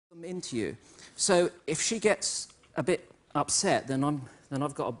into you. So if she gets a bit upset, then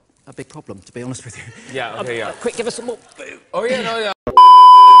I've got a big problem, to be honest with you. Yeah, okay, yeah. Quick, give us some more. Oh yeah, no, yeah.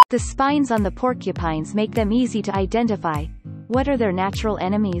 The spines on the porcupines make them easy to identify. What are their natural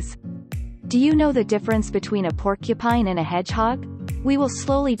enemies? Do you know the difference between a porcupine and a hedgehog? We will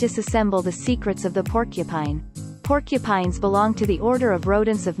slowly disassemble the secrets of the porcupine. Porcupines belong to the order of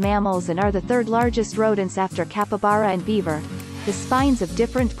rodents of mammals and are the third largest rodents after capybara and beaver. The spines of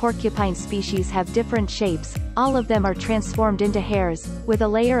different porcupine species have different shapes. All of them are transformed into hairs, with a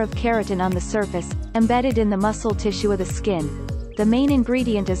layer of keratin on the surface, embedded in the muscle tissue of the skin. The main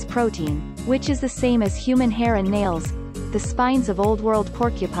ingredient is protein, which is the same as human hair and nails. The spines of Old World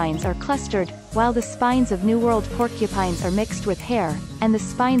porcupines are clustered, while the spines of New World porcupines are mixed with hair, and the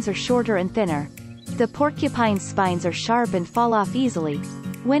spines are shorter and thinner. The porcupine spines are sharp and fall off easily.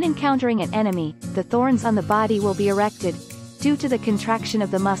 When encountering an enemy, the thorns on the body will be erected. Due to the contraction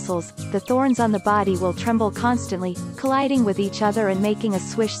of the muscles, the thorns on the body will tremble constantly, colliding with each other and making a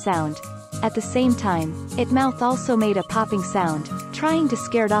swish sound. At the same time, its mouth also made a popping sound, trying to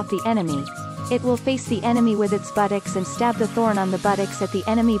scare off the enemy. It will face the enemy with its buttocks and stab the thorn on the buttocks at the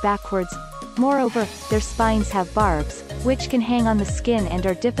enemy backwards. Moreover, their spines have barbs, which can hang on the skin and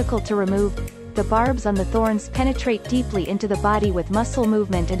are difficult to remove. The barbs on the thorns penetrate deeply into the body with muscle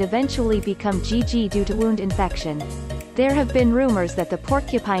movement and eventually become GG due to wound infection. There have been rumors that the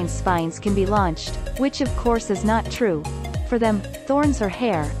porcupine spines can be launched, which of course is not true. For them, thorns are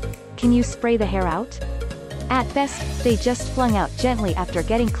hair. Can you spray the hair out? At best, they just flung out gently after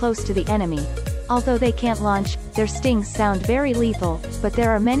getting close to the enemy. Although they can't launch, their stings sound very lethal, but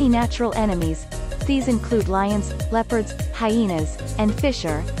there are many natural enemies. These include lions, leopards, hyenas, and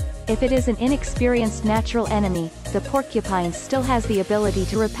fisher. If it is an inexperienced natural enemy, the porcupine still has the ability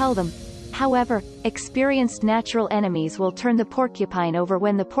to repel them. However, experienced natural enemies will turn the porcupine over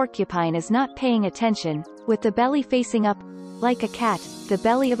when the porcupine is not paying attention, with the belly facing up. Like a cat, the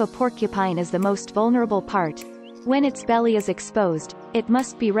belly of a porcupine is the most vulnerable part. When its belly is exposed, it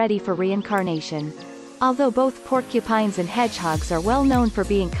must be ready for reincarnation. Although both porcupines and hedgehogs are well known for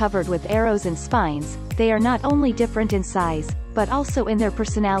being covered with arrows and spines, they are not only different in size, but also in their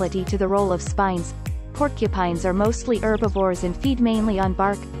personality to the role of spines. Porcupines are mostly herbivores and feed mainly on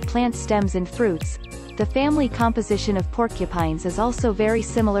bark, plant stems and fruits. The family composition of porcupines is also very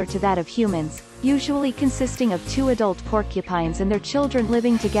similar to that of humans, usually consisting of 2 adult porcupines and their children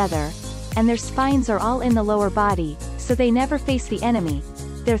living together. And their spines are all in the lower body, so they never face the enemy.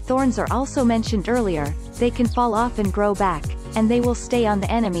 Their thorns are also mentioned earlier. They can fall off and grow back, and they will stay on the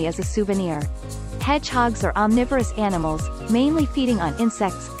enemy as a souvenir. Hedgehogs are omnivorous animals, mainly feeding on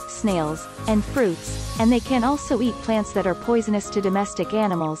insects, snails, and fruits, and they can also eat plants that are poisonous to domestic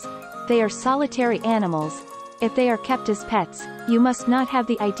animals. They are solitary animals. If they are kept as pets, you must not have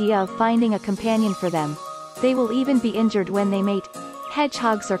the idea of finding a companion for them. They will even be injured when they mate.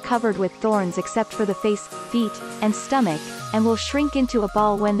 Hedgehogs are covered with thorns except for the face, feet, and stomach, and will shrink into a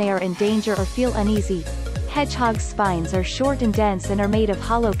ball when they are in danger or feel uneasy. Hedgehog spines are short and dense and are made of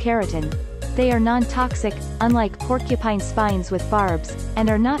hollow keratin. They are non-toxic, unlike porcupine spines with barbs, and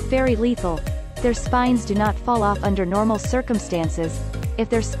are not very lethal. Their spines do not fall off under normal circumstances. If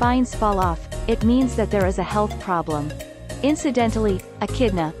their spines fall off, it means that there is a health problem. Incidentally,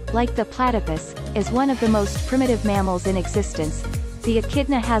 Echidna, like the platypus, is one of the most primitive mammals in existence. The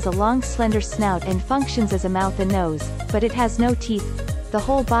echidna has a long slender snout and functions as a mouth and nose, but it has no teeth. The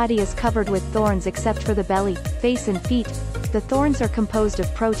whole body is covered with thorns except for the belly, face and feet. The thorns are composed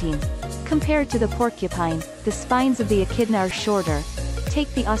of protein. Compared to the porcupine, the spines of the echidna are shorter.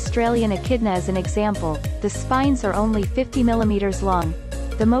 Take the Australian echidna as an example. The spines are only 50 millimeters long.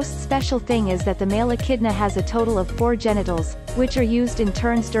 The most special thing is that the male echidna has a total of 4 genitals, which are used in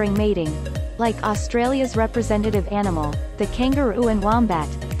turns during mating. Like Australia's representative animal, the kangaroo and wombat,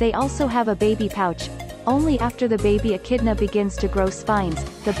 they also have a baby pouch. Only after the baby echidna begins to grow spines,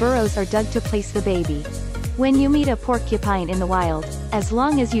 the burrows are dug to place the baby. When you meet a porcupine in the wild, as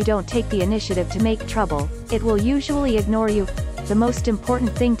long as you don't take the initiative to make trouble, it will usually ignore you. The most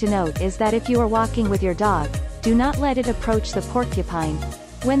important thing to note is that if you are walking with your dog, do not let it approach the porcupine.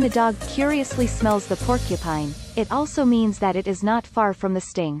 When the dog curiously smells the porcupine, it also means that it is not far from the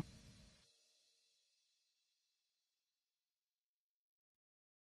sting.